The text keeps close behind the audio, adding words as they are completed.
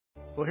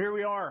Well, here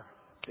we are,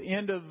 the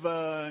end of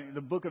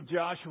the book of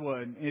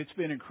Joshua, and it's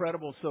been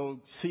incredible. So,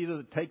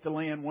 take the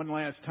land one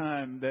last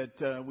time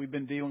that we've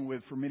been dealing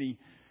with for many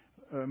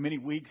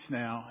weeks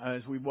now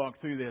as we walk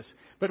through this.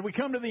 But we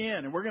come to the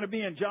end, and we're going to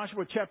be in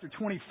Joshua chapter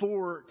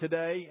 24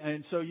 today,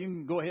 and so you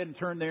can go ahead and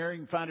turn there.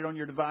 You can find it on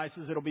your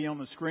devices. It'll be on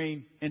the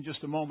screen in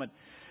just a moment.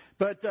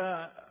 But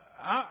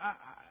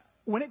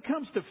when it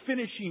comes to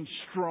finishing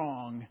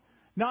strong,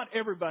 not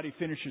everybody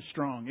finishes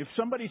strong. If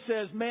somebody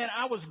says, man,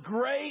 I was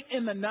great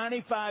in the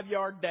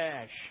 95-yard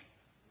dash,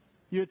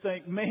 you'd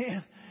think,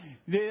 man,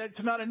 it's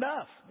not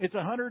enough. It's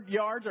 100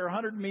 yards or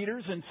 100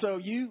 meters, and so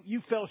you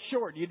fell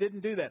short. You didn't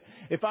do that.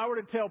 If I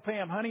were to tell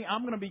Pam, honey,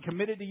 I'm going to be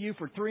committed to you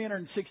for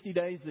 360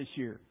 days this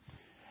year.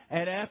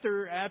 And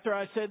after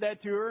I said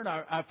that to her and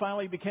I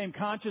finally became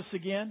conscious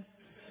again,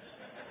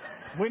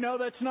 we know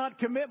that's not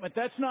commitment.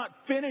 That's not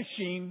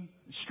finishing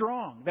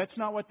strong. That's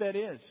not what that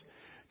is.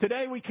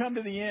 Today we come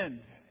to the end,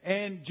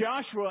 and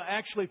Joshua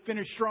actually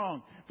finished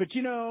strong. But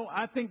you know,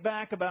 I think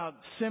back about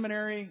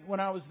seminary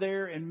when I was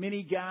there, and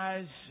many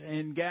guys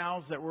and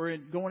gals that were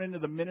going into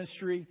the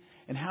ministry,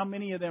 and how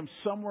many of them,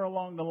 somewhere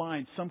along the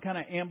line, some kind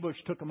of ambush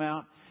took them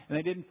out, and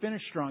they didn't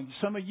finish strong.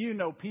 Some of you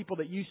know people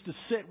that used to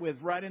sit with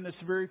right in this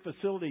very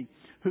facility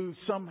who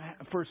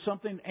for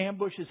something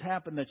ambush has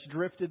happened that's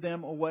drifted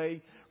them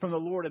away from the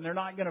Lord, and they're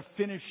not going to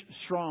finish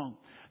strong.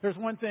 There's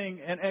one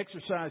thing, an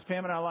exercise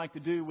Pam and I like to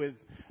do with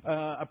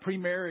a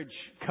pre-marriage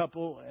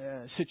couple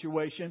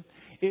situation,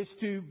 is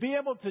to be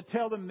able to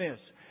tell them this.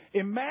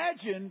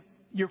 Imagine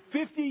your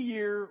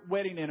 50-year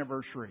wedding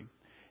anniversary.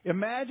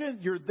 Imagine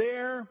you're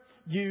there,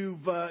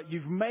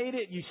 you've made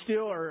it, you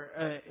still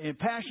are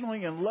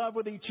passionately in love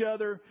with each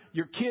other.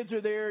 Your kids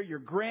are there, your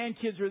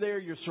grandkids are there,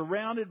 you're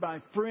surrounded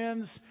by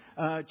friends,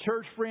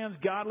 church friends,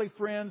 godly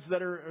friends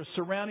that are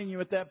surrounding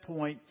you at that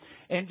point.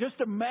 And just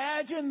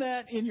imagine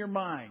that in your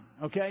mind,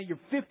 okay? Your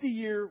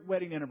 50-year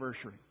wedding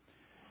anniversary.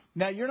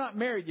 Now, you're not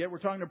married yet. We're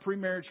talking to a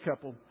pre-marriage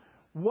couple.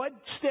 What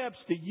steps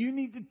do you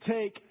need to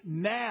take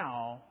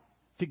now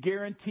to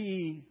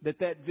guarantee that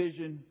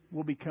vision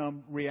will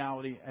become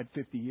reality at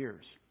 50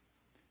 years?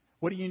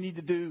 What do you need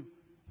to do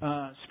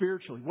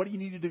spiritually? What do you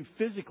need to do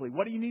physically?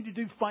 What do you need to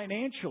do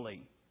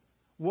financially?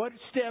 What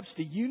steps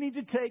do you need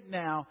to take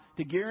now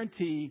to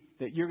guarantee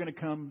that you're going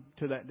to come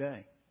to that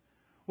day?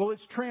 Well,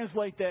 let's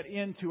translate that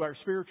into our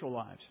spiritual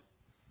lives.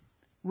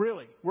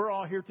 Really, we're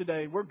all here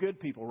today. We're good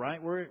people,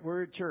 right?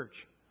 We're at church.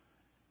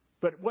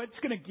 But what's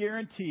going to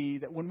guarantee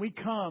that when we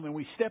come and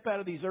we step out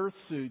of these earth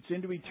suits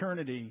into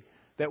eternity,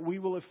 that we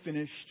will have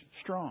finished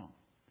strong?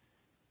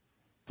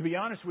 To be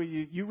honest with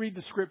you, you read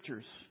the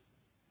scriptures,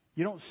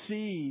 you don't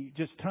see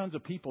just tons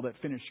of people that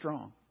finish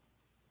strong.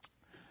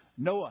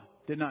 Noah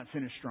did not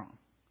finish strong.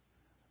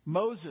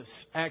 Moses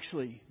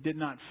actually did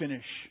not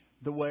finish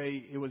the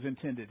way it was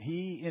intended.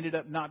 He ended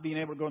up not being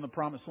able to go in the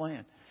promised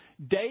land.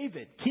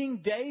 King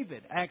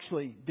David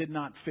actually did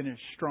not finish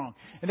strong.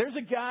 And there's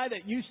a guy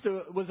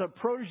that was a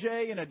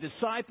protege and a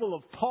disciple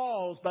of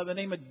Paul's by the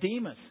name of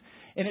Demas.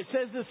 And it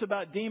says this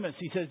about Demas.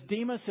 He says,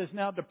 Demas has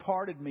now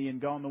departed me and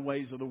gone the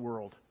ways of the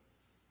world.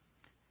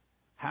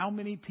 How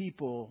many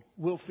people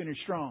will finish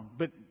strong?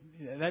 But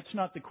that's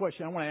not the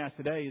question I want to ask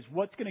today, is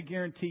what's going to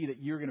guarantee that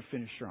you're going to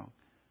finish strong?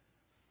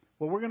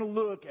 Well, we're going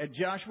to look at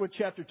Joshua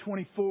chapter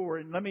 24,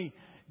 and let me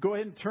go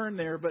ahead and turn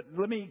there, but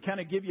let me kind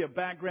of give you a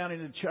background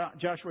into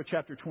Joshua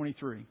chapter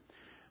 23.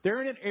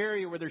 They're in an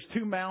area where there's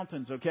two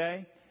mountains,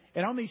 okay?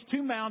 And on these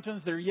two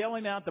mountains, they're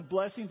yelling out the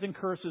blessings and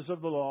curses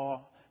of the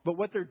law. But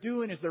what they're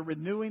doing is they're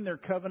renewing their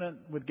covenant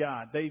with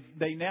God.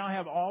 They now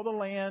have all the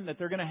land that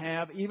they're going to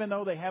have, even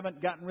though they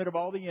haven't gotten rid of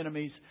all the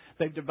enemies.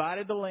 They've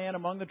divided the land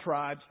among the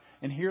tribes,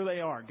 and here they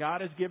are.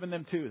 God has given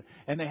them to them.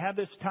 And they have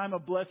this time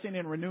of blessing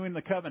and renewing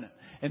the covenant.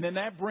 And then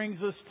that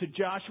brings us to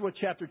Joshua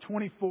chapter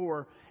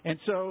 24. And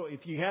so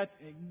if you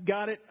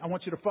got it, I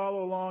want you to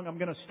follow along. I'm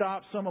going to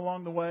stop some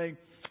along the way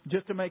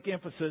just to make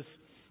emphasis.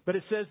 But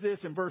it says this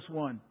in verse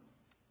 1.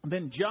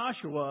 Then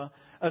Joshua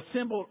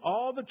assembled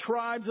all the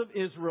tribes of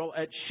Israel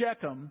at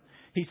Shechem.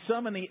 He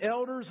summoned the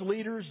elders,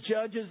 leaders,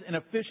 judges, and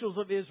officials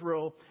of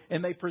Israel,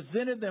 and they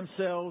presented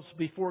themselves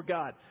before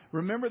God.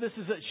 Remember, this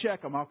is at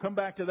Shechem. I'll come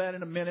back to that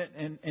in a minute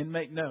and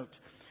make note.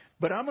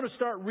 But I'm going to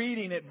start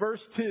reading at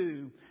verse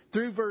 2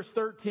 through verse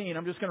 13.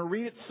 I'm just going to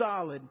read it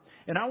solid.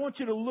 And I want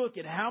you to look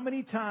at how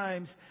many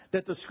times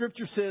that the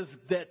Scripture says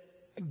that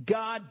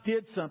God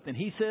did something.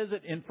 He says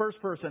it in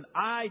first person.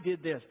 I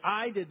did this.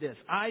 I did this.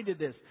 I did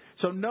this.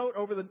 So note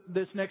over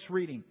this next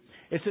reading.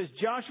 It says,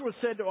 Joshua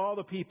said to all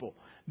the people,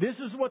 this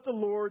is what the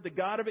Lord, the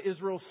God of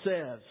Israel,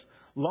 says.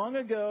 Long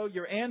ago,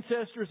 your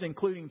ancestors,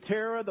 including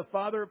Terah, the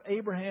father of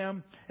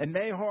Abraham, and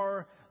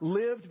Nahor,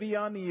 lived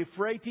beyond the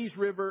Euphrates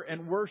River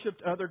and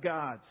worshipped other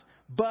gods.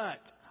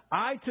 But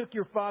I took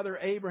your father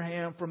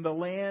Abraham from the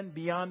land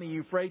beyond the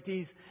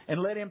Euphrates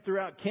and led him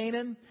throughout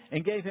Canaan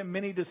and gave him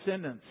many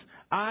descendants.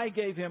 I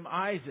gave him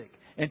Isaac,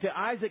 and to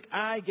Isaac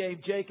I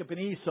gave Jacob and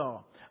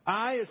Esau.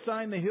 I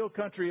assigned the hill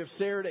country of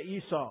Seir to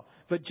Esau,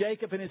 but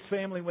Jacob and his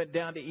family went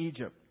down to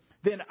Egypt.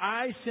 Then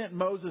I sent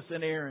Moses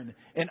and Aaron,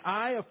 and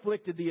I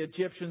afflicted the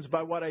Egyptians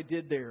by what I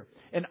did there.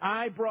 And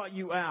I brought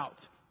you out.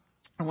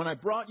 And when I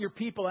brought your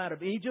people out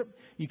of Egypt,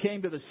 you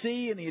came to the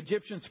sea, and the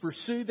Egyptians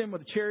pursued them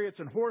with chariots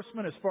and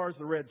horsemen as far as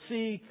the Red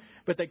Sea.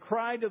 But they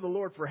cried to the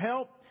Lord for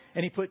help,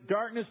 and He put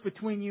darkness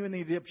between you and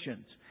the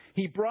Egyptians.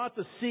 He brought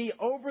the sea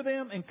over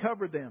them and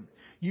covered them.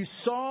 You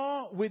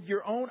saw with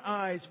your own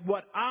eyes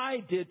what I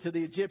did to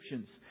the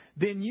Egyptians.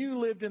 Then you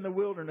lived in the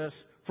wilderness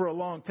for a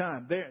long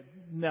time.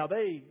 Now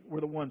they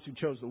were the ones who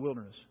chose the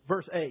wilderness.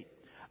 Verse 8.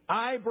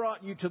 I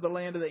brought you to the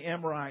land of the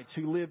Amorites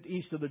who lived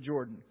east of the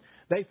Jordan.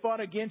 They fought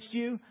against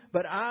you,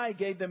 but I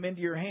gave them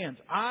into your hands.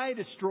 I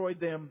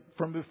destroyed them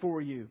from before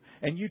you,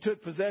 and you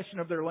took possession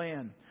of their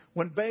land.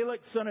 When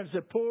Balak, son of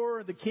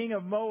Zippor, the king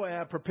of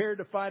Moab, prepared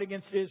to fight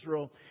against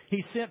Israel,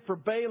 he sent for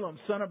Balaam,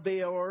 son of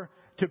Beor,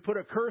 to put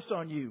a curse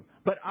on you.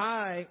 But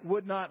I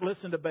would not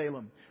listen to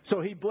Balaam.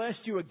 So he blessed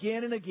you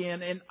again and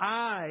again, and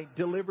I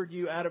delivered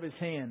you out of his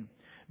hand.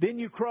 Then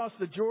you crossed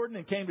the Jordan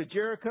and came to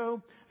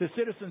Jericho. The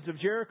citizens of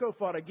Jericho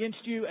fought against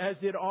you, as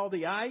did all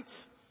the ites,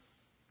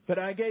 but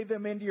I gave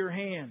them into your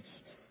hands.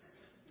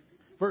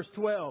 Verse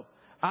 12.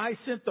 I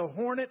sent the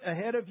hornet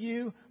ahead of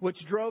you, which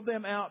drove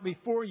them out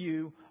before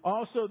you,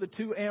 also the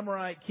 2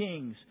 Amorite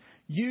kings.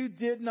 You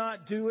did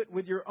not do it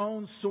with your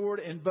own sword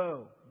and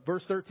bow.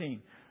 Verse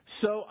 13.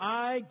 So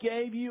I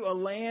gave you a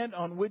land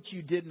on which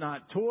you did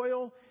not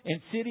toil,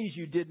 and cities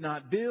you did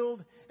not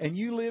build, and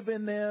you live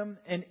in them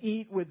and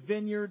eat with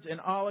vineyards and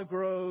olive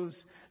groves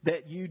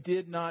that you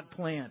did not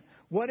plant.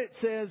 What it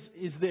says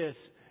is this.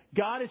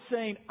 God is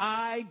saying,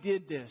 I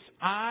did this.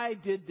 I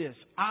did this.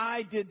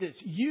 I did this.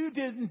 You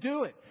didn't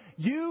do it.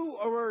 You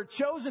are a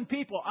chosen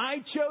people. I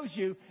chose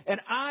you, and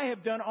I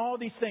have done all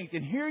these things.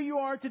 And here you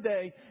are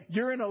today.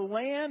 You're in a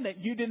land that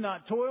you did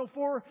not toil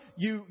for.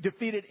 You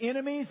defeated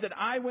enemies that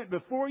I went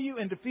before you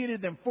and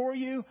defeated them for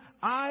you.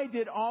 I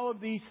did all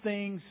of these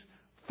things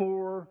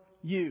for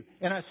you.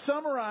 And I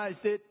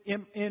summarized it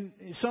in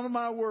some of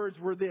my words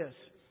were this.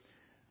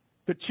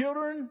 The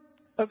children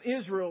of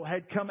Israel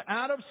had come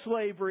out of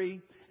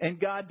slavery, and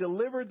God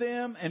delivered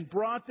them and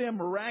brought them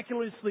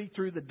miraculously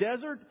through the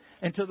desert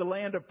and to the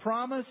land of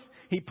promise.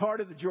 He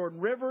parted the Jordan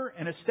River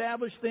and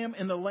established them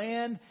in the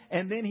land,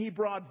 and then He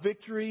brought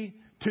victory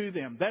to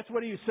them. That's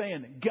what He was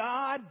saying.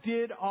 God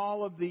did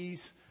all of these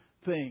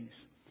things.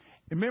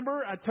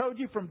 Remember, I told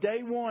you from day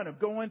one of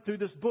going through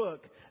this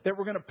book that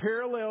we're going to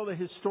parallel the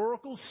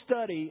historical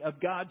study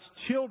of God's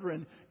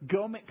children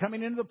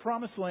coming into the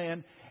promised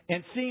land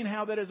and seeing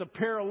how that is a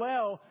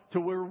parallel to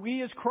where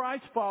we as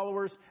Christ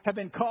followers have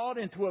been called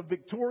into a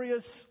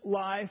victorious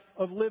life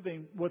of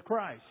living with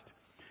Christ.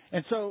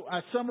 And so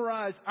I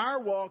summarize our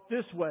walk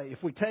this way.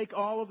 If we take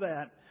all of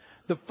that,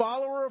 the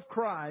follower of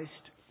Christ,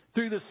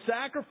 through the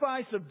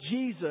sacrifice of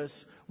Jesus,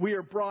 we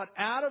are brought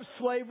out of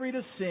slavery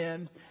to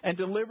sin and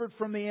delivered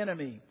from the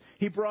enemy.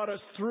 He brought us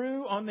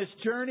through on this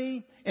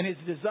journey, and His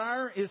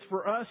desire is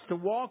for us to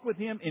walk with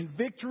Him in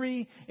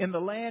victory in the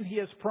land He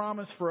has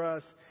promised for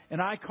us. And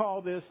I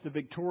call this the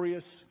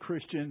victorious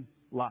Christian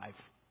life.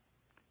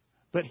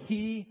 But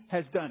He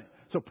has done it.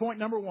 So point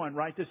number 1,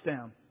 write this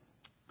down.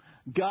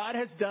 God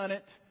has done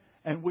it,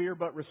 and we are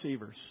but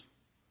receivers.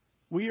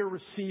 We are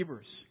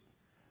receivers.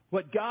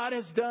 What God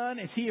has done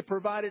is He has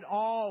provided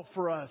all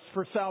for us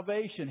for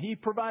salvation. He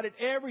provided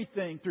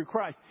everything through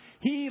Christ.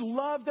 He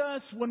loved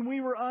us when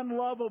we were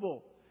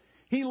unlovable.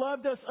 He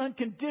loved us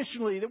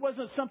unconditionally. It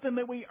wasn't something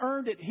that we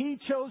earned it. He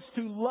chose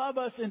to love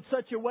us in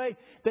such a way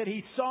that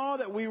He saw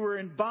that we were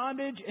in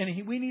bondage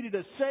and we needed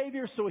a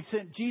Savior, so He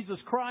sent Jesus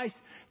Christ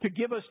to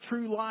give us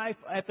true life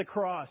at the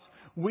cross.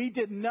 We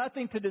did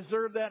nothing to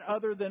deserve that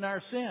other than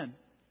our sin.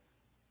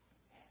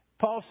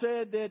 Paul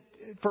said that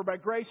for by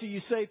grace are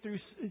you saved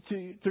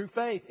through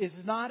faith. It's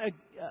not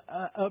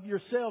of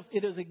yourselves.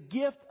 It is a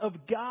gift of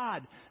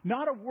God,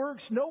 not of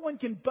works. No one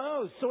can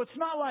boast. So it's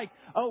not like,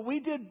 oh,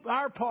 we did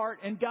our part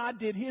and God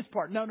did His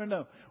part. No.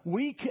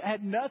 We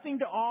had nothing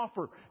to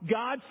offer.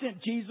 God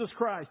sent Jesus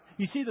Christ.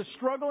 You see, the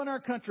struggle in our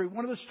country,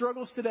 one of the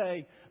struggles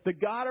today, the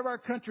God of our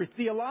country,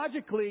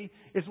 theologically,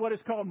 is what is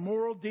called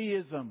moral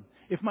deism.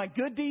 If my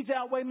good deeds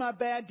outweigh my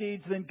bad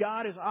deeds, then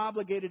God is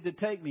obligated to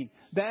take me.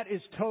 That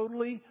is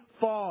totally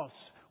false.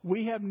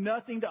 We have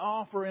nothing to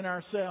offer in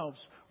ourselves.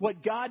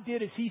 What God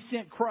did is He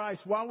sent Christ.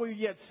 While we were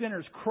yet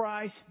sinners,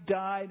 Christ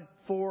died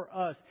for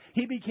us.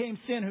 He became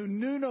sin who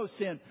knew no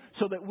sin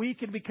so that we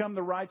could become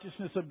the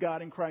righteousness of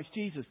God in Christ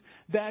Jesus.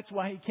 That's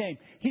why He came.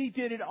 He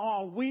did it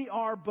all. We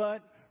are but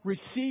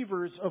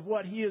receivers of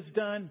what He has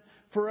done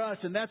for us.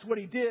 And that's what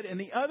He did. And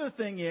the other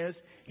thing is,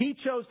 He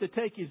chose to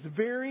take His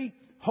very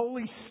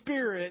Holy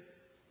Spirit,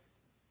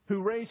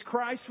 who raised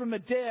Christ from the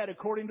dead,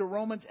 according to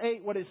Romans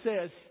 8, what it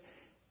says,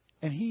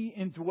 and He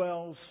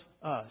indwells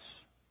us.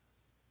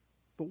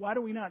 But why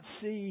do we not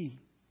see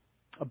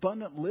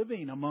abundant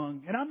living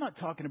among, and I'm not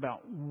talking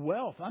about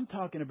wealth, I'm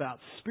talking about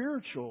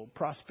spiritual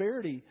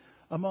prosperity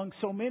among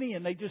so many,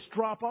 and they just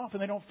drop off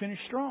and they don't finish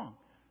strong.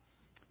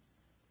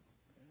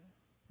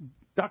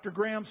 Dr.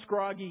 Graham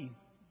Scroggie,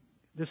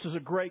 this is a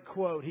great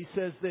quote. He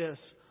says this,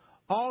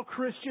 all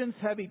Christians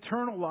have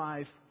eternal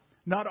life,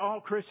 Not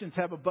all Christians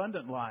have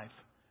abundant life.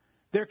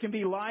 There can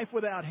be life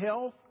without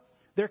health.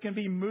 There can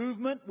be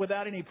movement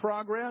without any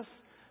progress.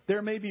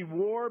 There may be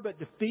war but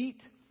defeat.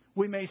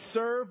 We may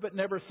serve but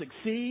never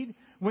succeed.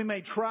 We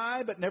may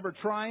try but never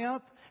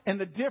triumph. And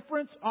the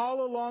difference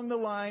all along the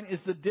line is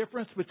the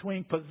difference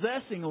between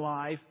possessing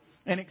life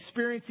and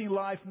experiencing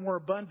life more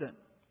abundant.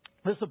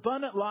 This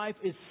abundant life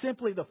is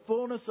simply the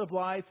fullness of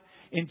life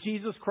in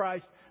Jesus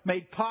Christ,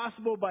 made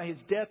possible by His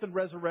death and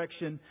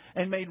resurrection,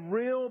 and made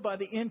real by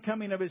the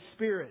incoming of His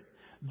Spirit.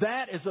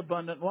 That is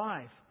abundant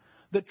life.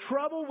 The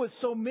trouble with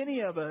so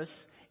many of us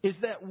is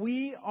that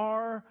we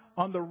are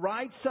on the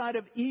right side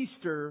of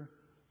Easter,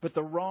 but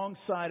the wrong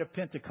side of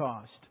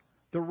Pentecost.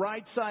 The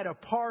right side of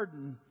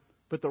pardon,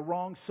 but the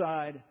wrong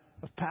side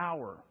of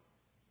power.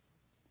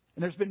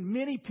 And there's been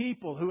many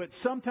people who at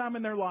some time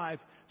in their life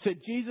said,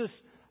 Jesus,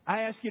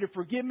 I ask you to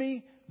forgive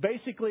me.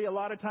 Basically, a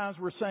lot of times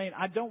we're saying,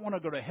 I don't want to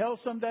go to hell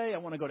someday. I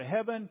want to go to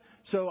heaven.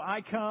 So I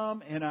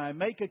come and I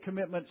make a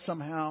commitment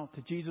somehow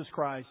to Jesus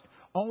Christ,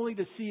 only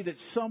to see that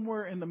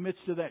somewhere in the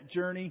midst of that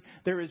journey,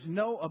 there is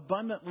no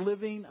abundant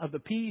living of the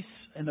peace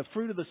and the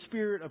fruit of the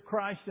Spirit of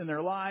Christ in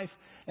their life.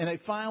 And they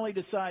finally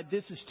decide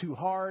this is too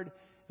hard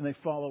and they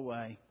fall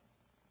away.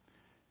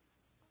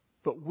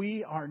 But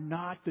we are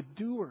not the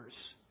doers.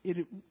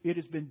 It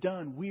has been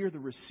done. We are the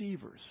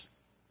receivers.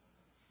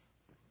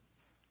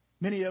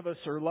 Many of us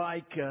are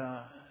like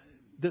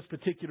this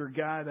particular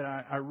guy that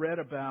I read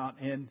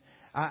about, and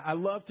I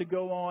love to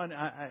go on.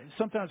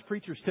 Sometimes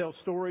preachers tell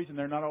stories, and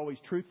they're not always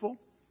truthful.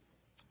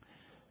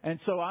 And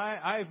so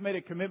I've made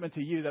a commitment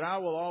to you that I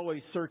will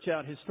always search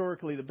out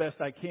historically the best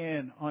I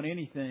can on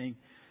anything.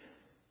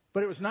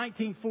 But it was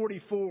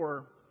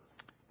 1944,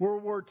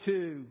 World War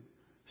II.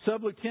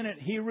 Sub-Lieutenant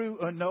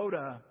Hiru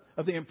Onoda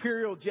of the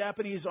Imperial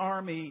Japanese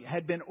Army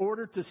had been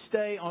ordered to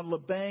stay on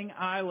Labang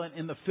Island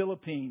in the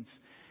Philippines.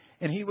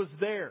 And he was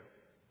there.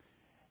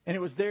 And it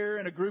was there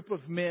in a group of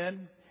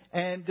men.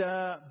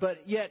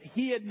 But yet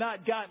he had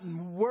not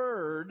gotten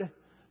word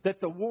that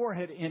the war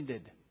had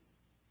ended.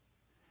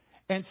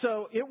 And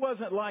so it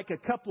wasn't like a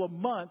couple of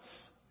months.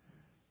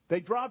 They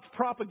dropped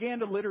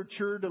propaganda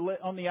literature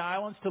on the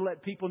islands to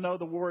let people know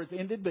the war has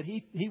ended, but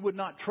he would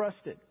not trust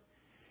it.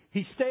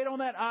 He stayed on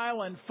that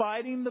island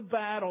fighting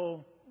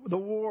the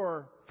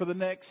war for the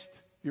next,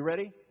 you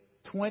ready?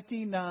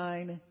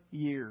 29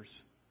 years.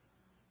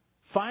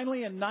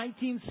 Finally, in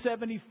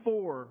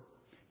 1974,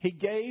 he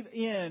gave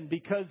in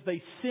because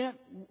they sent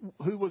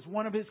who was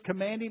one of his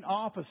commanding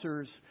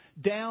officers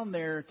down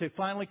there to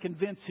finally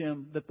convince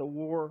him that the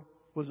war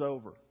was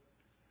over.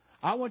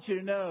 I want you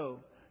to know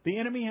the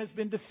enemy has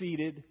been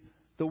defeated.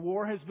 The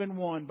war has been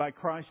won by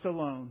Christ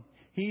alone.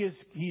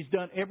 He's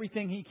done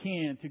everything He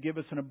can to give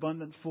us an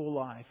abundant, full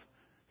life.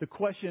 The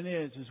question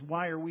is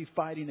why are we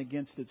fighting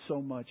against it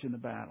so much in the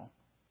battle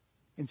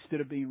instead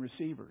of being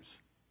receivers?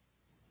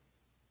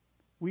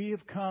 We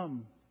have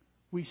come.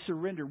 We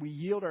surrender. We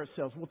yield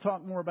ourselves. We'll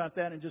talk more about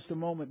that in just a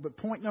moment. But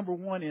point number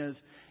one is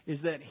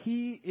that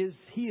He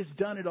has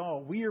done it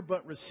all. We are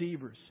but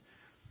receivers.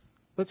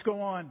 Let's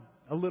go on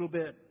a little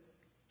bit.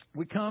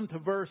 We come to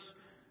verse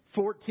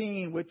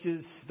 14, which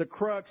is the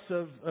crux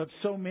of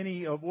so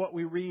many of what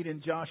we read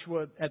in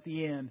Joshua at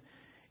the end.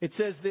 It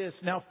says this,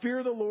 "Now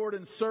fear the Lord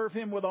and serve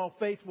Him with all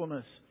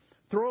faithfulness.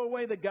 Throw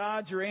away the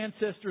gods your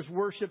ancestors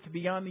worshipped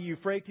beyond the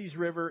Euphrates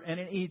River and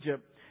in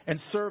Egypt, and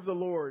serve the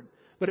Lord.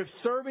 But if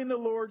serving the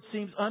Lord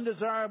seems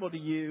undesirable to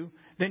you,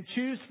 then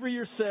choose for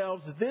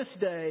yourselves this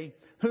day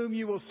whom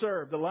you will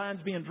serve." The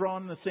line's being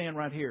drawn in the sand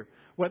right here.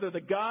 "Whether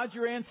the gods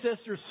your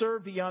ancestors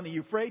served beyond the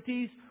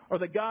Euphrates or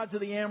the gods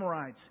of the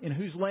Amorites in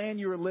whose land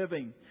you are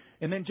living."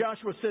 And then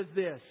Joshua says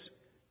this.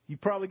 You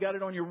probably got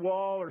it on your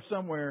wall or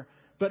somewhere.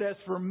 "But as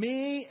for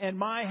me and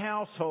my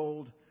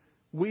household,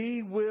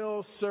 we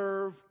will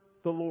serve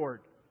the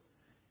Lord."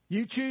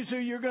 You choose who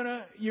you're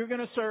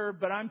gonna serve,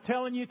 but I'm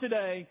telling you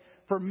today,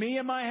 for me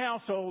and my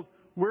household,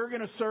 we're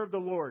going to serve the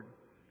Lord.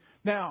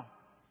 Now,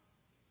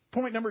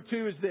 point number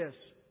 2 is this.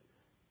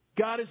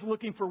 God is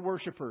looking for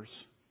worshipers.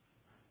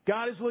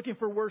 God is looking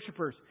for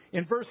worshipers.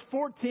 In verse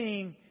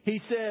 14,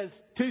 He says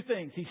 2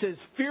 things. He says,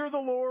 fear the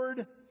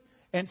Lord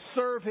and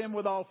serve Him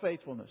with all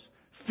faithfulness.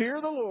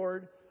 Fear the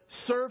Lord,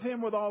 serve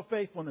Him with all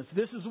faithfulness.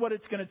 This is what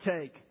it's going to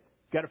take.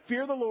 You got to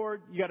fear the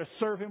Lord. You got to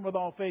serve Him with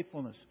all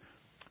faithfulness.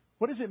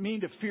 What does it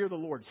mean to fear the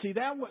Lord? See,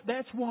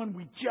 that's one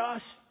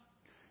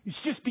it's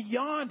just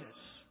beyond us.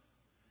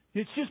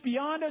 It's just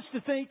beyond us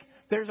to think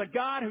there's a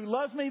God who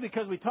loves me,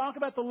 because we talk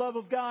about the love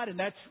of God and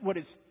that's what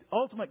His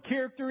ultimate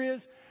character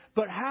is.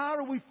 But how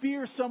do we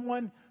fear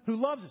someone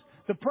who loves us?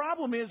 The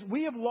problem is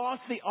we have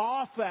lost the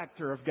awe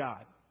factor of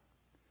God.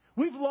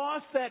 We've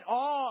lost that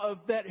awe of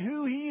that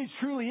who He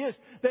truly is.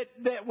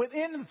 That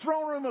within the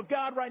throne room of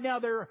God right now,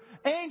 there are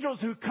angels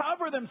who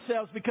cover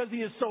themselves because He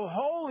is so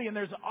holy, and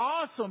there's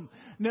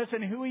awesomeness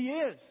in who He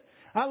is.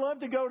 I love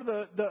to go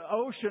to the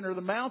ocean or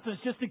the mountains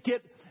just to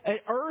get an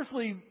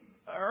earthly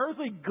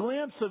earthly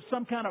glimpse of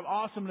some kind of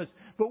awesomeness,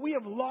 but we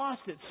have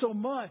lost it so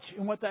much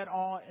in what that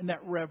awe and that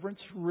reverence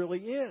really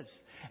is.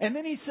 And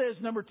then he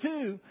says, number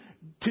 2,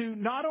 to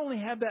not only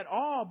have that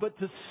awe, but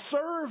to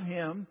serve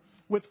Him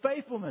with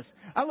faithfulness.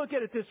 I look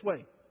at it this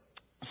way.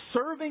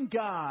 Serving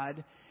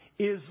God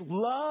is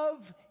love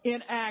in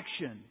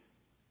action.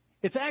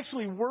 It's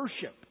actually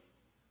worship.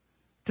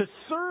 To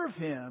serve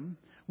Him,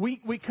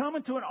 we come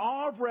into an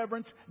awe of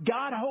reverence.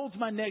 God holds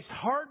my next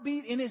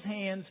heartbeat in His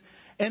hands,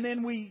 and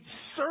then we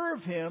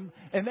serve Him,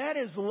 and that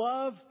is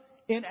love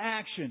in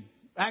action.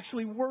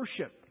 Actually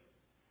worship.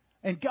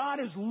 And God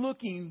is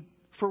looking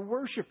for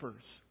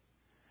worshipers.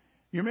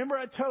 You remember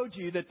I told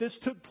you that this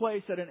took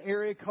place at an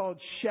area called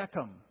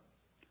Shechem.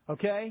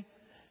 Okay?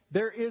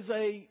 There is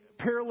a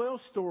parallel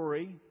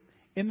story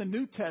in the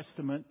New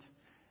Testament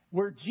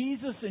where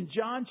Jesus in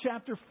John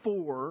chapter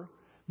 4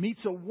 meets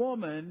a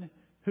woman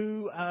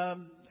who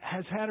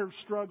has had her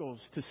struggles,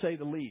 to say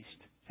the least.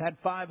 Had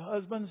 5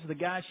 husbands. The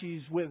guy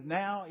she's with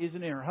now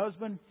isn't her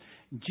husband.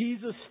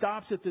 Jesus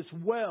stops at this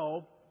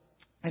well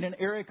in an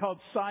area called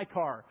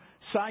Sychar.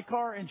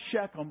 Sychar and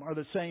Shechem are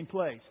the same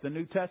place. The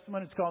New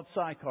Testament, it's called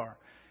Sychar.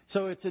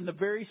 So it's in the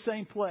very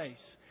same place.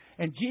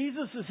 And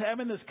Jesus is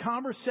having this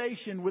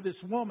conversation with this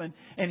woman,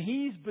 and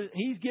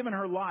he's given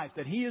her life,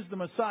 that He is the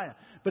Messiah.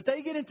 But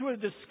they get into a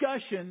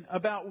discussion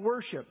about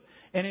worship.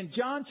 And in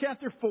John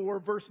chapter 4,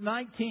 verse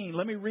 19,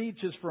 let me read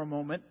just for a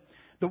moment.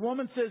 The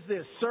woman says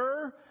this,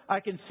 "Sir,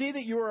 I can see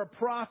that you are a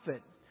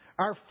prophet.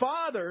 Our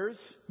fathers,"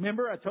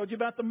 remember I told you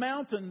about the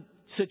mountain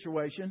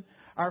situation,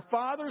 "our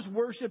fathers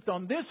worshipped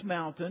on this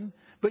mountain,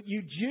 but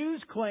you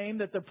Jews claim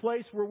that the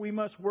place where we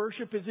must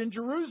worship is in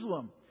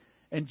Jerusalem."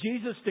 And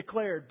Jesus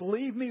declared,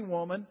 "Believe me,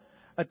 woman,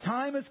 a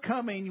time is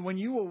coming when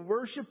you will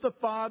worship the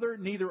Father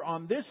neither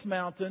on this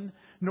mountain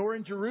nor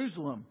in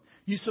Jerusalem.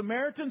 You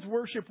Samaritans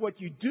worship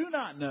what you do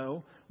not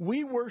know.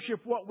 We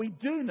worship what we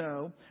do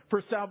know,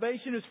 for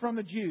salvation is from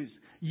the Jews.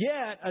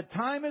 Yet a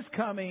time is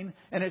coming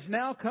and has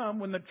now come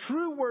when the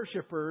true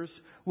worshipers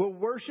will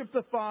worship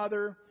the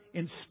Father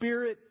in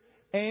spirit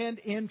and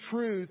in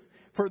truth.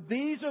 For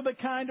these are the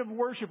kind of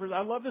worshipers,"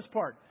 I love this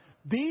part,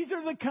 "these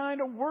are the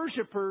kind of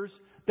worshipers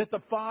that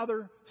the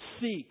Father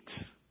seeks."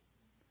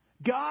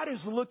 God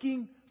is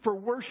looking for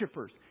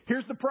worshipers.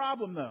 Here's the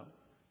problem, though.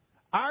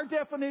 Our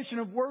definition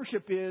of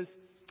worship is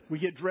we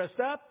get dressed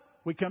up,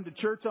 we come to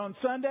church on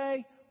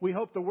Sunday, we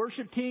hope the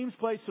worship teams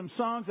play some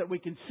songs that we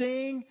can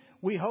sing,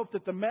 we hope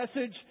that the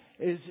message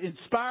is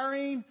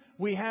inspiring,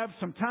 we have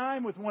some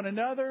time with one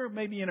another,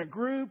 maybe in a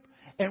group,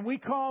 and we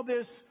call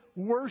this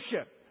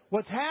worship.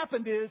 What's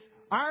happened is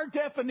our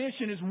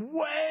definition is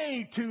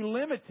way too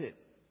limited.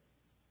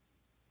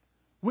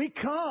 We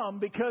come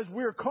because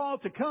we're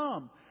called to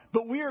come,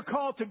 but we are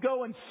called to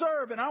go and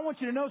serve. And I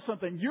want you to know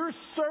something. Your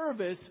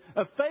service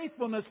of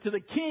faithfulness to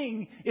the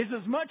King is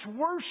as much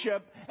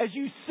worship as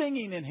you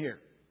singing in here.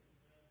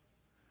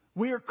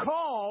 We are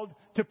called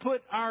to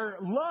put our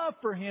love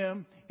for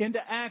Him into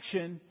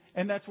action,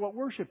 and that's what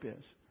worship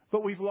is.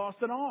 But we've lost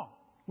it all.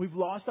 We've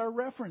lost our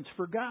reverence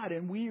for God,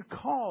 and we are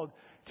called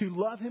to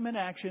love Him in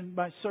action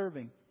by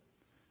serving.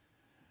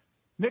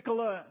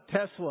 Nikola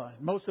Tesla.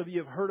 Most of you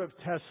have heard of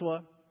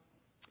Tesla.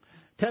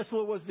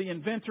 Tesla was the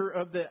inventor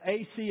of the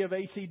AC of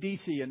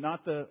AC/DC and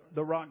not the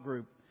rock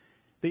group.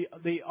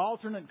 The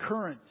alternate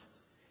current.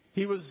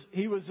 He was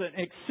an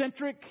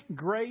eccentric,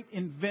 great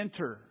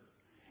inventor.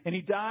 And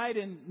he died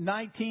in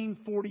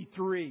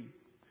 1943.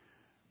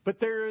 But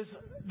there's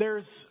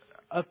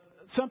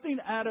something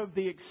out of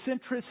the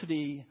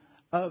eccentricity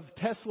of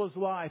Tesla's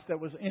life that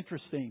was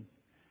interesting.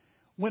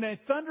 When a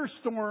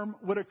thunderstorm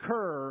would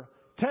occur,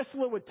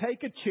 Tesla would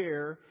take a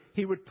chair,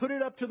 he would put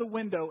it up to the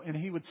window, and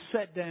he would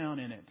sit down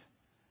in it.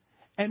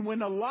 And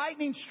when a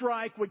lightning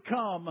strike would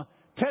come,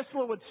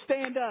 Tesla would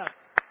stand up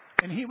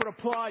and he would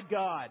applaud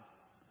God.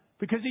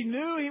 Because he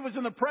knew he was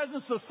in the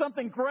presence of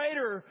something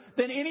greater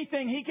than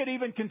anything he could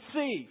even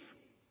conceive.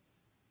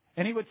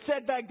 And he would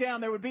sit back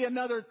down. There would be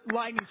another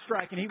lightning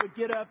strike and he would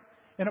get up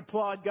and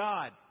applaud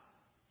God.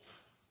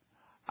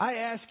 I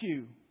ask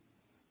you,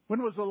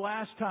 when was the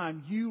last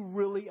time you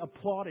really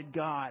applauded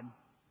God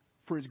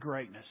for His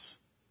greatness?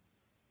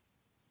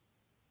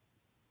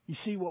 You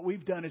see, what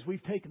we've done is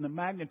we've taken the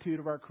magnitude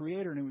of our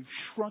Creator and we've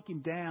shrunk Him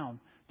down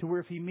to where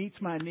if He meets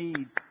my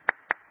need,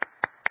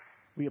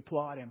 we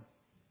applaud Him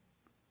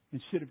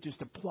instead of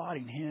just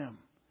applauding Him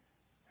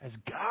as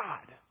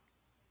God.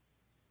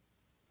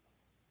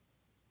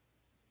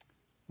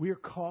 We are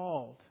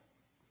called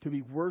to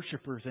be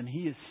worshipers, and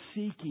He is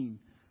seeking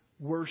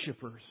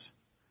worshipers.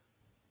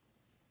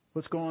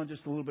 Let's go on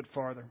just a little bit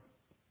farther.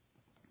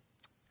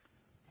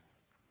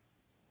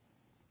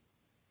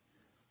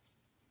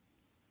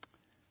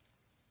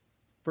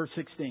 Verse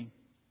 16.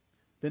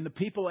 Then the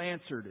people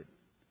answered it,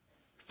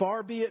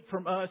 "Far be it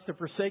from us to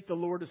forsake the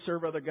Lord to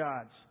serve other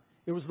gods.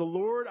 It was the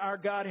Lord our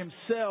God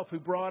Himself who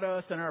brought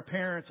us and our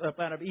parents up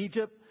out of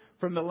Egypt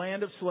from the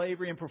land of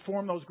slavery and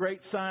performed those great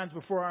signs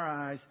before our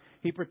eyes.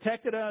 He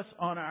protected us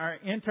on our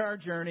entire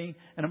journey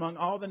and among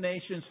all the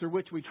nations through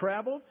which we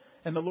traveled.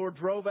 And the Lord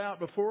drove out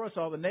before us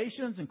all the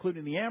nations,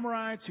 including the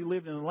Amorites who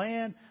lived in the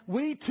land.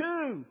 We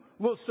too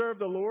will serve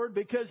the Lord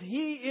because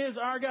He is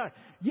our God.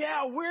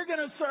 Yeah, we're going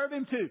to serve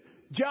Him too.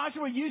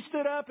 Joshua, you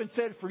stood up and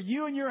said, for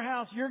you and your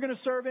house, you're going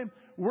to serve Him.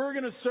 We're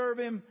going to serve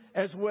Him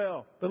as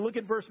well. But look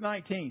at verse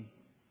 19.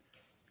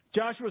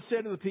 Joshua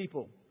said to the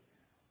people,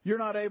 you're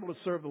not able to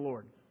serve the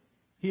Lord.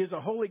 He is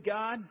a holy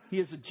God. He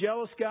is a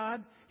jealous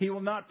God. He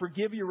will not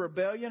forgive your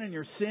rebellion and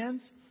your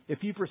sins. If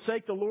you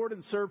forsake the Lord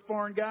and serve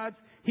foreign gods,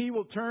 He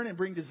will turn and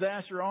bring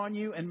disaster on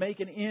you and make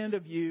an end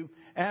of you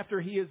after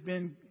He has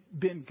been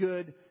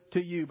good to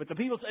you. But the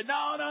people said,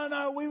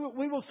 no, we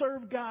will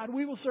serve God.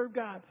 We will serve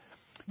God.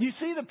 You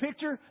see the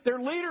picture? Their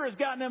leader has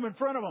gotten them in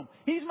front of them.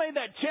 He's made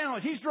that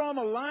challenge. He's drawn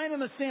the line in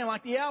the sand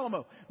like the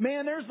Alamo.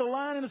 Man, there's the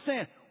line in the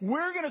sand.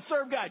 We're going to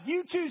serve God.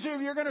 You choose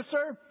who you're going to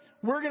serve.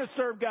 We're going to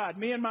serve God,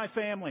 me and my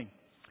family.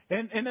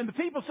 And then the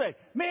people say,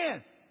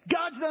 man,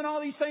 God's done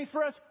all these things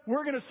for us.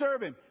 We're going to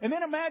serve Him. And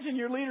then imagine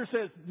your leader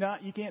says, no,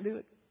 you can't do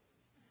it.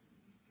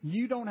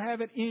 You don't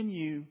have it in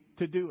you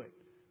to do it.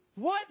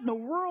 What in the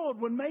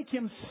world would make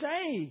him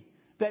say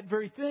that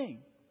very thing?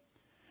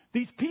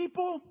 These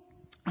people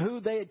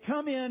who they had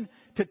come in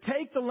to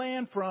take the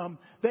land from,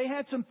 they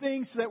had some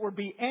things that would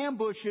be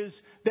ambushes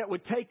that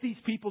would take these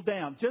people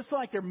down. Just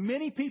like there are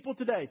many people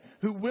today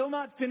who will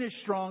not finish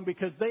strong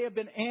because they have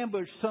been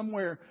ambushed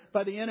somewhere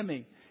by the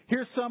enemy.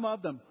 Here's some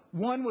of them.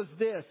 One was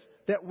this,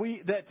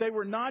 that they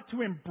were not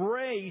to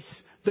embrace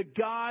the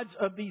gods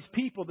of these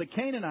people, the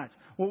Canaanites.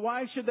 Well,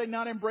 why should they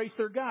not embrace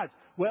their gods?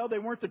 Well, they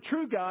weren't the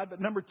true God, but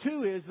number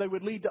two is they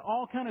would lead to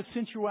all kind of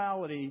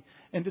sensuality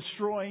and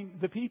destroying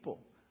the people.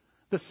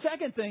 The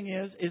second thing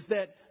is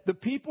that the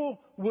people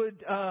would,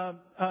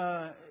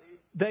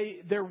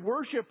 their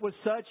worship was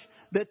such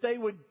that they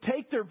would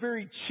take their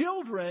very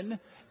children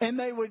and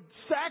they would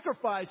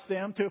sacrifice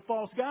them to a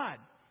false god.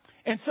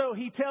 And so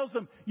he tells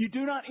them, you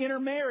do not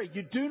intermarry.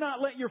 You do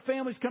not let your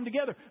families come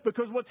together,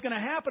 because what's going to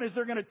happen is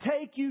they're going to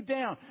take you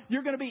down.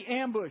 You're going to be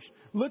ambushed.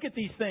 Look at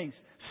these things.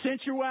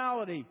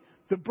 Sensuality,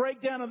 the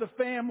breakdown of the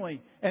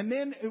family, and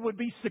then it would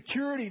be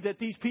security that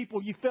these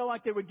people, you felt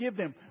like they would give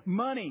them.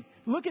 Money.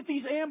 Look at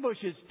these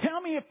ambushes.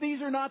 Tell me if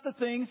these are not the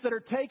things that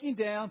are taking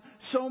down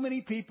so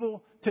many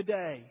people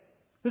today.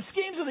 The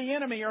schemes of the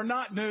enemy are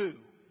not new.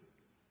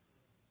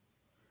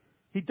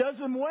 He does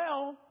them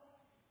well.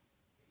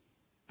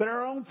 But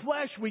our own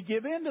flesh, we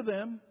give in to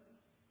them.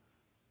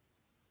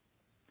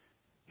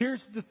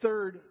 Here's the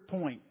third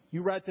point.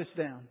 You write this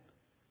down.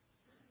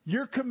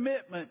 Your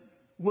commitment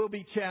will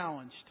be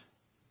challenged.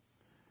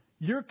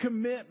 Your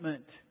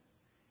commitment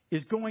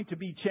is going to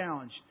be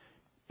challenged.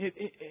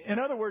 In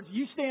other words,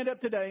 you stand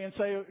up today and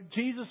say,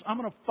 Jesus, I'm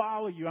going to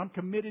follow you. I'm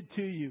committed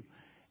to you.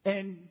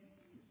 And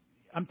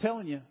I'm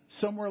telling you,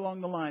 somewhere along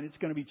the line, it's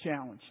going to be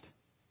challenged.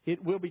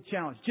 It will be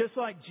challenged. Just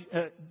like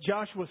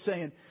Joshua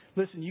saying,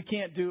 listen, you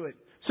can't do it.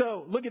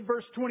 So look at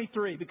verse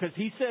 23, because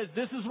he says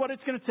this is what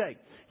it's going to take.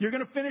 You're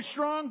going to finish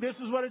strong. This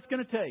is what it's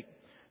going to take.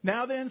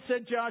 Now then,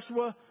 said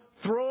Joshua,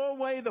 throw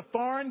away the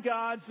foreign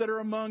gods that are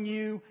among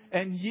you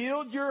and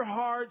yield your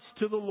hearts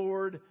to the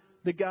Lord,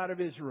 the God of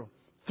Israel.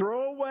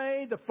 Throw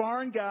away the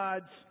foreign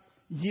gods.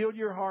 Yield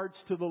your hearts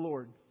to the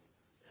Lord.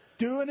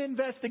 Do an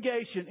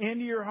investigation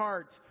into your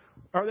hearts.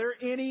 Are there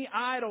any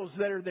idols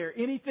that are there?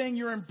 Anything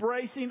you're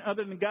embracing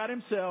other than God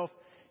Himself?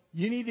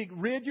 You need to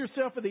rid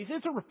yourself of these.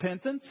 It's a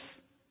repentance.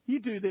 You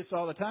do this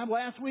all the time.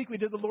 Last week we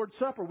did the Lord's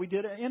Supper. We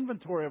did an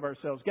inventory of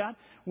ourselves. God,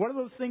 what are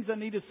those things I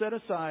need to set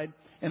aside,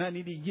 and I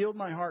need to yield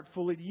my heart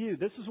fully to you?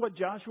 This is what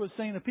Joshua is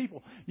saying to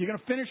people. You're going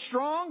to finish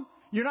strong.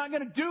 You're not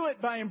going to do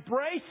it by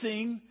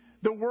embracing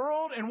the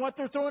world and what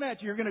they're throwing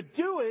at you. You're going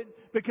to do it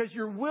because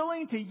you're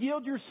willing to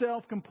yield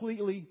yourself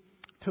completely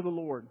to the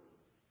Lord.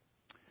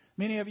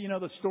 Many of you know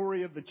the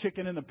story of the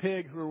chicken and the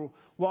pig who were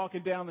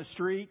walking down the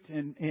street,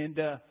 and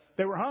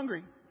they were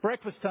hungry,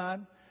 breakfast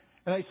time.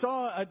 And they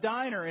saw a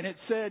diner, and it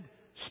said,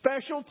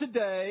 special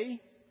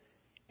today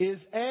is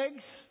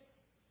eggs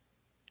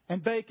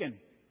and bacon.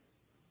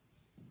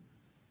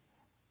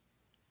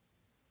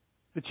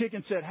 The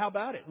chicken said, how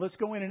about it? Let's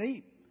go in and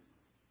eat.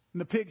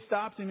 And the pig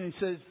stops him and he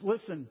says,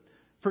 listen,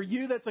 for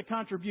you that's a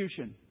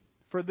contribution.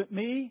 For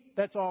me,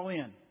 that's all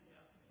in.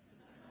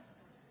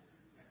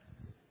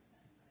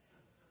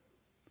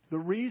 The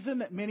reason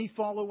that many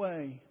fall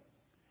away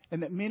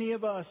and that many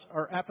of us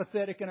are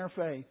apathetic in our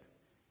faith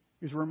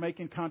is we're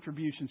making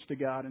contributions to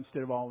God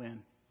instead of all in.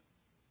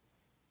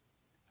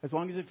 As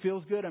long as it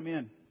feels good, I'm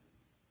in.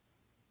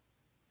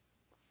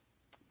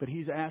 But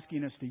He's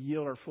asking us to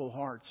yield our full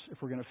hearts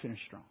if we're going to finish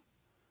strong.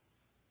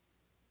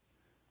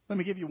 Let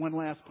me give you one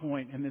last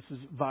point, and this is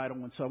a vital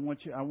one, so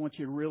I want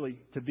you really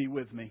to be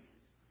with me.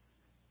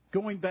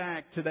 Going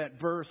back to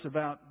that verse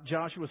about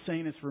Joshua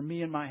saying it's for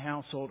me and my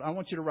household, I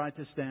want you to write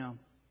this down.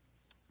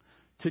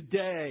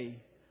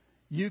 Today,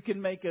 you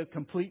can make a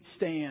complete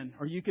stand,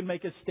 or you can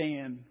make a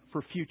stand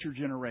for future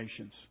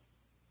generations.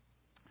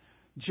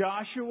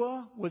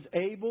 Joshua was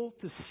able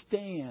to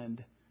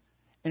stand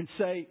and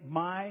say,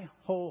 my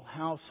whole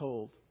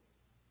household.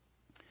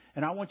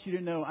 And I want you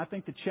to know, I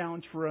think the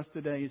challenge for us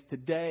today is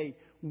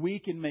we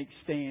can make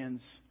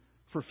stands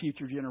for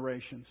future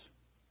generations.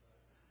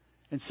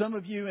 And some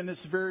of you in this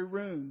very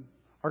room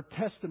are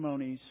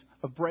testimonies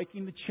of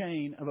breaking the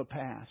chain of a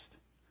past.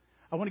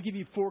 I want to give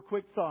you 4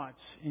 quick thoughts,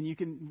 and you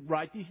can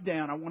write these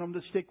down. I want them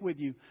to stick with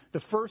you.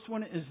 The first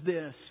one is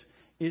this,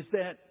 is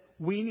that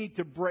we need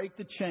to break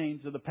the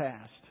chains of the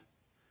past.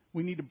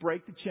 We need to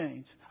break the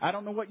chains. I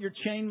don't know what your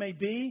chain may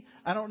be.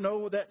 I don't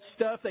know that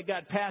stuff that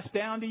got passed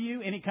down to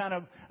you, any kind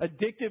of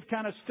addictive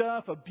kind of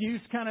stuff,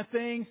 abuse kind of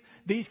things,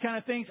 these kind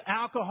of things.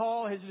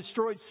 Alcohol has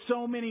destroyed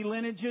so many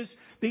lineages.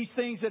 These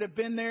things that have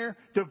been there.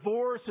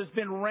 Divorce has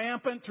been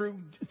rampant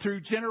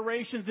through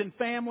generations and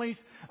families.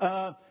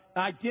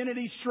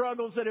 Identity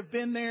struggles that have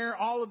been there,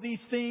 all of these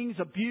things,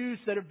 abuse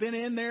that have been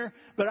in there.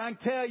 But I can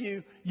tell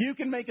you, you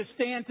can make a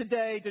stand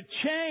today to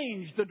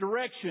change the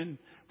direction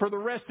for the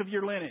rest of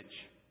your lineage.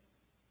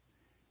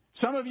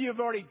 Some of you have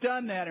already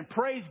done that, and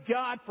praise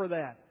God for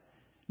that.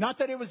 Not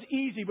that it was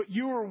easy, but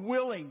you were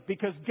willing,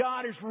 because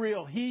God is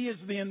real. He is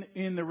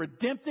in the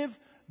redemptive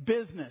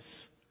business.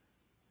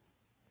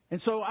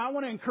 And so I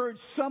want to encourage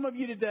some of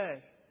you today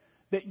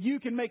that you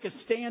can make a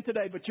stand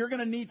today, but you're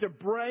going to need to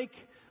break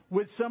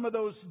with some of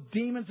those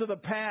demons of the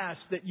past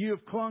that you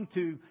have clung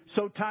to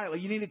so tightly.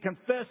 You need to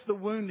confess the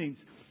woundings.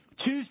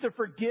 Choose to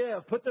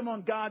forgive. Put them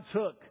on God's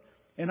hook.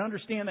 And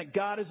understand that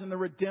God is in the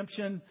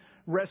redemption,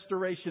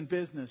 restoration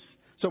business.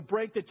 So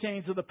break the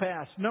chains of the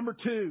past. Number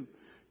 2,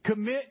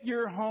 commit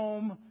your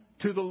home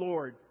to the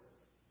Lord.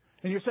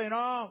 And you're saying,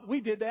 oh, we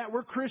did that.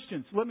 We're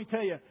Christians. Let me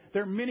tell you,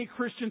 there are many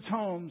Christians'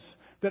 homes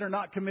that are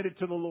not committed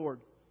to the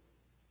Lord.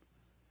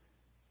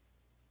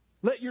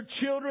 Let your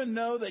children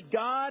know that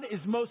God is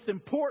most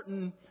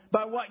important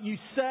by what you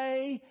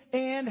say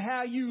and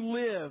how you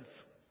live.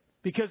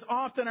 Because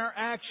often our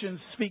actions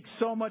speak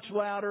so much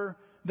louder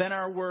than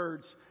our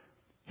words.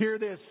 Hear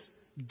this.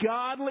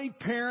 Godly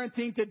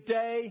parenting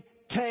today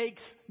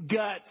takes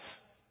guts.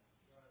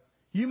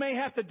 You may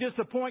have to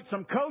disappoint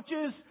some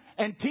coaches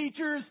and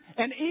teachers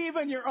and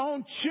even your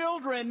own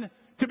children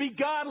to be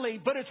godly,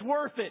 but it's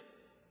worth it.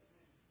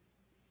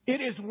 It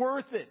is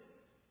worth it.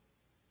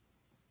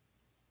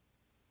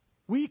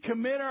 We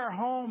commit our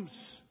homes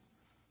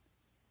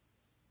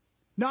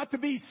not to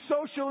be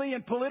socially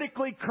and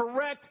politically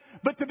correct,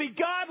 but to be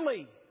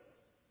godly.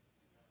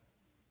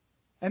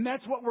 And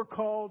that's what we're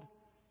called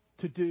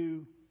to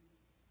do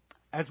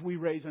as we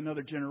raise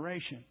another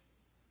generation.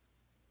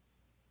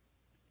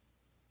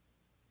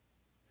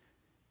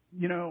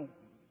 You know,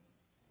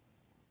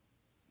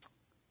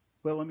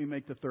 well, let me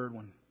make the third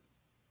one.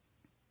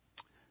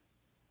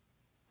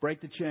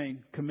 Break the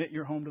chain. Commit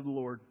your home to the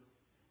Lord.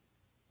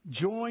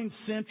 Join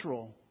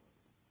Central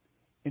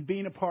in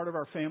being a part of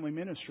our family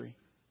ministry.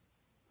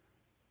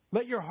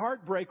 Let your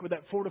heart break with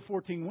that 4 to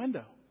 14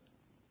 window.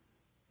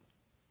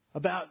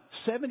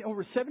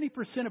 Over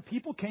 70% of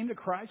people came to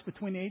Christ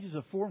between the ages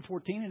of 4 and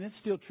 14, and it's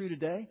still true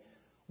today.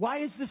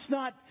 Why is this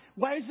not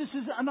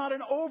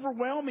an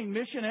overwhelming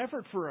mission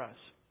effort for us?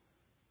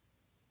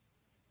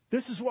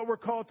 This is what we're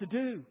called to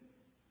do.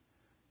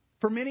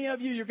 For many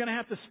of you, you're going to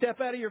have to step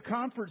out of your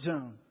comfort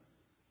zone.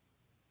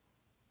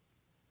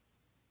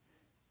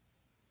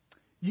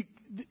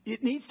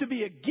 It needs to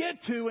be a get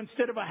to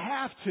instead of a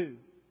have to.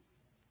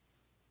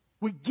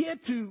 We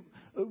get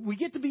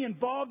to be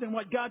involved in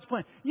what God's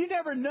plan. You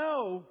never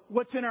know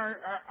what's in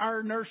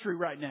our nursery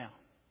right now.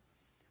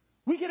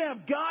 We could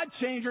have God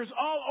changers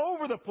all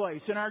over the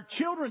place in our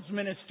children's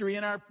ministry,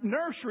 in our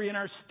nursery, in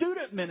our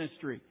student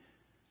ministry.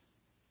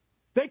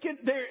 They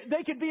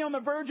could be on the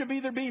verge of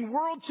either being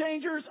world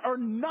changers or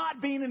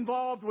not being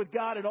involved with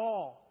God at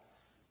all.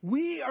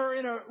 We are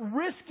in a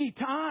risky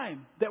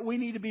time that we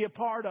need to be a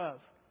part of.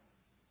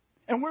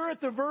 And we're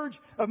at the verge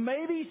of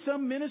maybe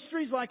some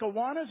ministries like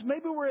Awana's,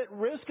 maybe we're at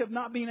risk of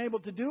not being able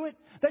to do it.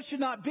 That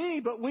should not be,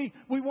 but we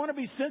want to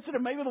be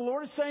sensitive. Maybe the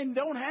Lord is saying,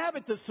 don't have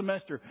it this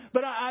semester.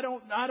 But I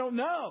don't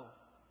know.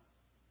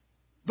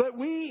 But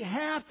we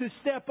have to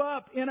step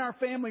up in our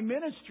family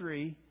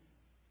ministry,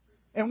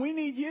 and we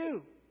need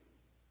you.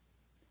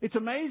 It's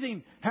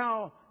amazing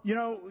how,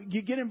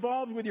 you get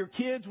involved with your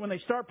kids when they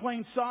start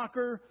playing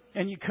soccer,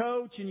 and you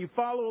coach and you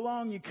follow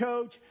along, you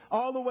coach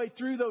all the way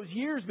through those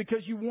years because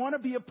you want to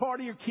be a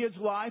part of your kid's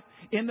life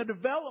in the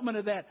development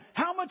of that.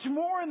 How much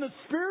more in the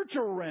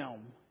spiritual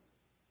realm?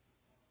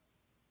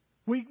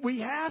 We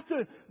have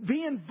to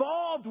be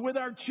involved with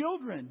our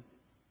children.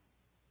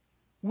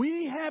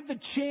 We have the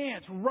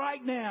chance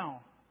right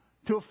now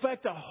to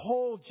affect a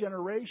whole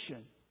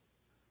generation.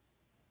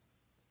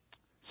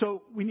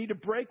 So we need to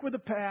break with the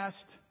past.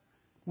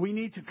 We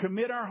need to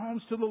commit our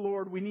homes to the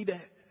Lord. We need to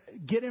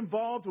get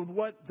involved with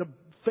what the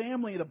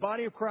family, the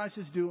body of Christ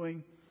is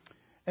doing.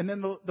 And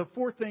then the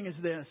fourth thing is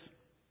this.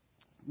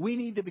 We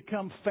need to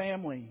become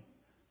family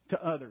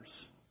to others.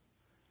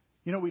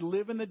 We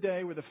live in the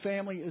day where the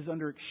family is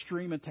under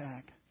extreme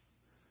attack.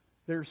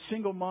 There are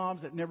single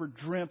moms that never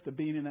dreamt of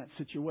being in that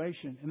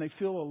situation, and they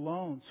feel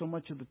alone so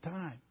much of the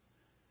time.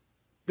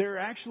 There are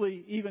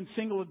actually even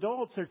single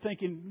adults that are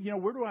thinking,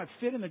 where do I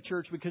fit in the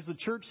church? Because the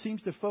church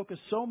seems to focus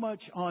so much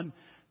on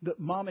the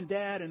mom and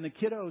dad and the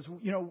kiddos,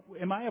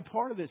 am I a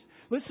part of this?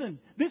 Listen,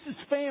 this is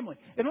family.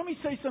 And let me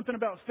say something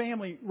about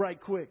family right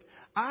quick.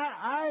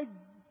 I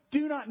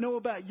do not know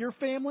about your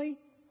family,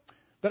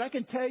 but I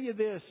can tell you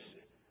this.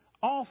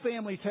 All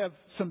families have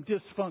some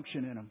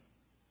dysfunction in them.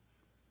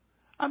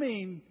 I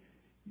mean,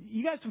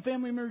 you got some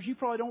family members you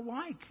probably don't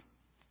like,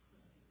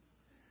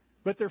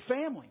 but they're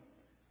family.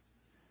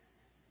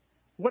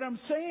 What I'm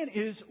saying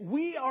is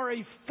we are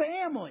a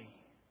family.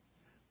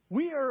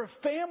 We are a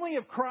family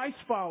of Christ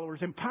followers,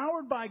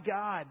 empowered by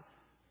God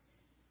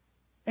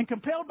and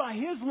compelled by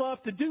His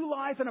love to do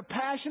life in a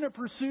passionate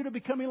pursuit of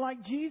becoming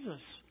like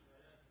Jesus.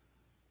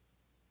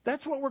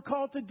 That's what we're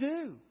called to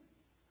do.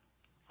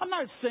 I'm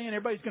not saying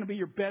everybody's going to be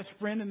your best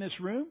friend in this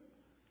room,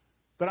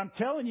 but I'm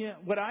telling you,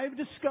 what I've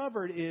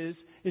discovered is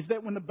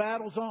that when the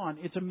battle's on,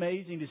 it's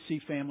amazing to see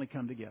family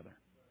come together.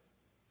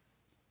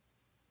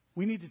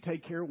 We need to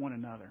take care of one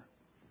another.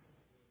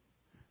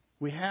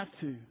 We have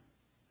to.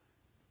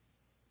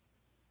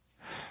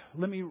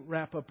 Let me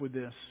wrap up with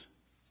this.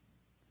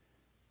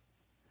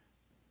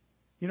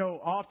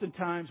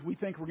 Oftentimes we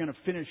think we're going to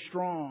finish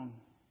strong.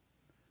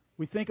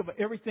 We think of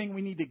everything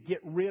we need to get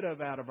rid of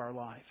out of our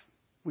life.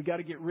 We got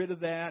to get rid of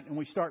that, and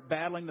we start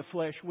battling the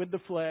flesh with the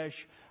flesh.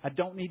 I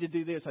don't need to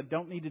do this. I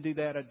don't need to do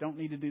that. I don't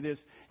need to do this.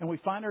 And we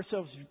find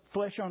ourselves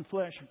flesh on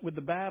flesh with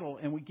the battle,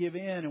 and we give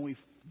in and we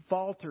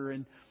falter,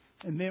 and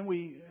then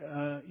we,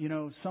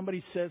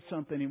 somebody says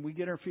something, and we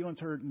get our feelings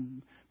hurt,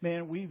 and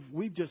man,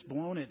 we've just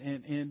blown it.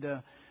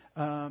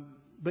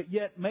 But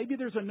yet maybe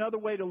there's another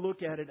way to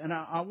look at it, and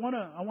I want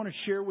to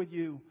share with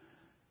you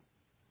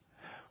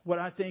what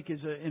I think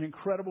is an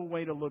incredible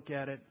way to look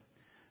at it.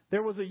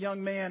 There was a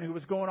young man who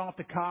was going off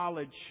to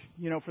college,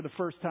 for the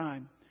first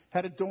time.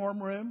 Had a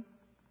dorm room.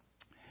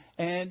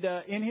 And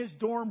in his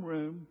dorm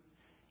room,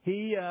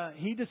 he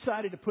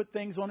decided to put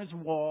things on his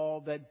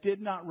wall that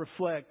did not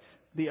reflect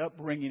the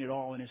upbringing at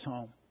all in his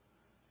home.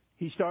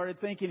 He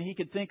started thinking he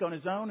could think on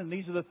his own, and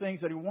these are the things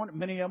that he wanted.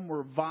 Many of them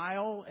were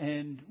vile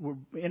and were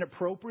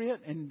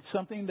inappropriate and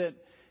something that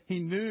he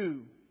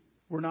knew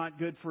were not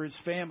good for his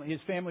family.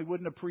 His family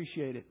wouldn't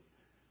appreciate it.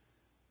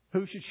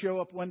 Who should show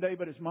up one day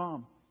but his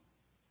mom?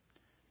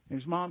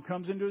 His mom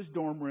comes into his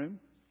dorm room,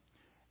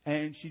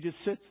 and she just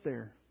sits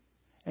there,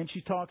 and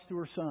she talks to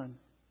her son.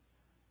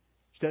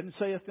 She doesn't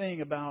say a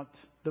thing about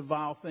the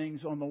vile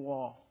things on the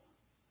wall.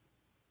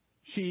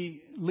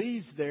 She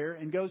leaves there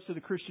and goes to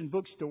the Christian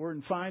bookstore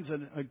and finds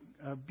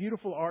a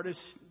beautiful artist's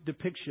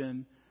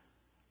depiction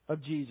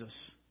of Jesus.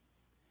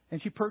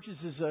 And she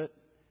purchases it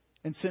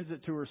and sends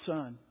it to her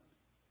son.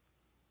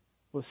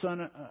 Well, the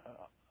son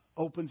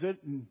opens it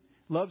and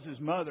loves his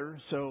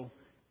mother, so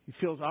he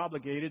feels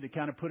obligated to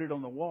kind of put it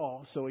on the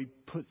wall, so he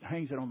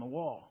hangs it on the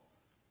wall.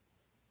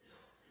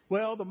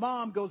 Well, the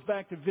mom goes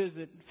back to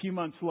visit a few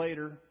months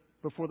later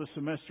before the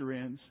semester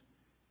ends,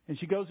 and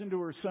she goes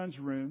into her son's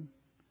room,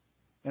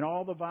 and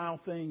all the vile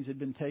things had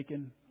been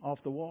taken off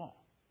the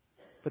wall.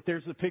 But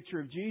there's the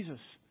picture of Jesus.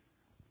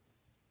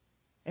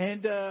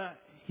 And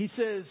he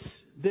says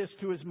this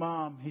to his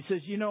mom. He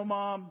says,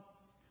 Mom,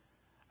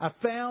 I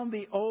found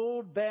the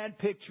old bad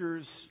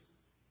pictures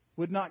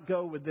would not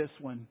go with this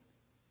one.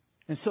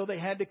 And so they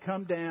had to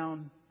come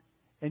down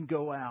and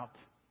go out.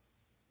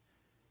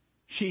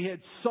 She had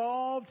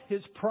solved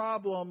his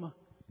problem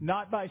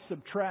not by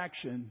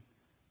subtraction,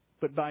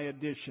 but by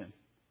addition.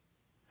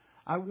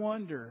 I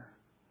wonder,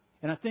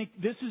 and I think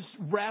this is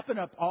wrapping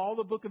up all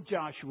the book of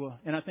Joshua,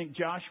 and I think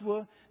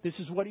Joshua, this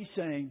is what he's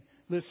saying.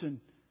 Listen,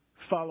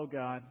 follow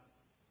God.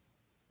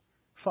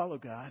 Follow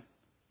God.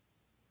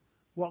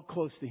 Walk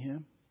close to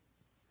Him.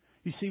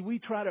 You see, we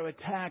try to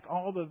attack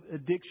all the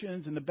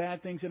addictions and the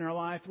bad things in our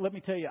life. Let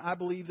me tell you, I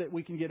believe that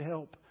we can get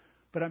help.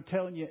 But I'm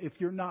telling you, if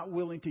you're not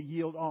willing to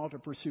yield all to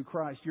pursue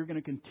Christ, you're going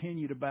to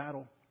continue to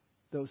battle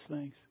those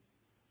things.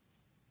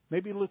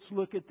 Maybe let's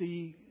look at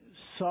the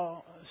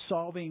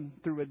solving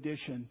through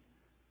addition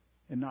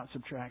and not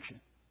subtraction.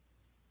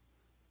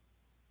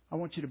 I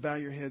want you to bow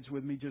your heads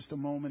with me just a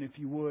moment, if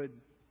you would.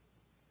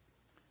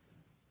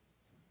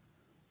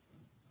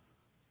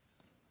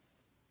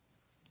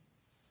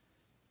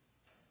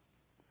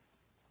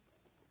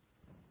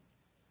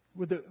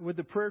 Would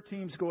the prayer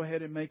teams go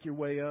ahead and make your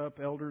way up,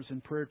 elders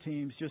and prayer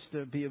teams, just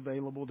to be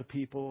available to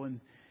people,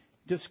 and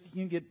just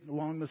you can get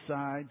along the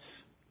sides.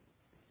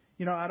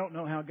 I don't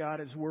know how God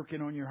is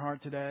working on your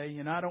heart today,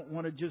 and I don't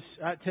want to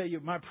I tell you,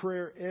 my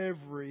prayer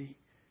every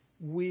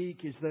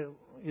week is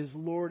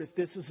Lord, if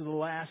this is the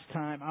last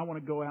time, I want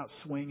to go out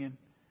swinging.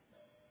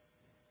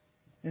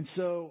 And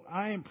so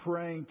I am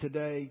praying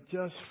today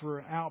just for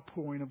an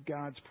outpouring of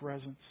God's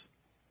presence.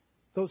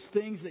 Those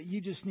things that you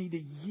just need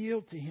to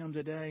yield to Him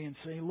today and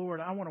say, Lord,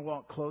 I want to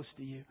walk close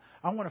to You.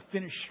 I want to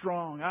finish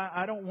strong.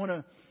 I don't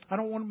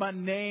want my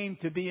name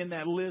to be in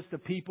that list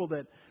of people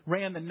that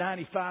ran the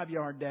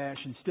 95-yard dash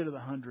instead of the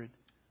 100.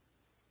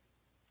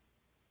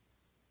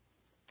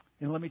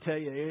 And let me tell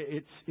you,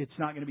 it's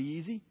not going to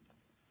be easy.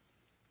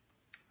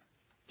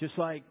 Just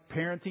like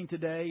parenting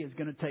today is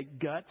going to take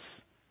guts.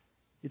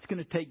 It's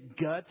going to take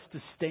guts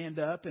to stand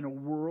up in a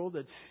world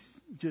that's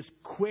just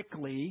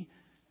quickly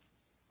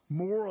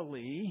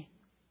morally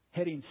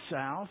heading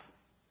south.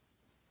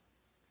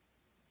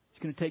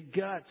 It's going to take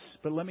guts,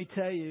 but let me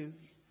tell you,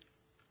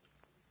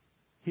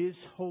 His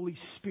Holy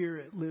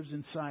Spirit lives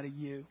inside of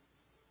you.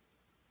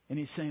 And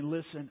He's saying,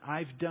 listen,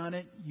 I've done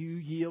it. You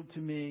yield to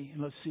me,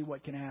 and let's see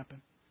what can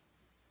happen.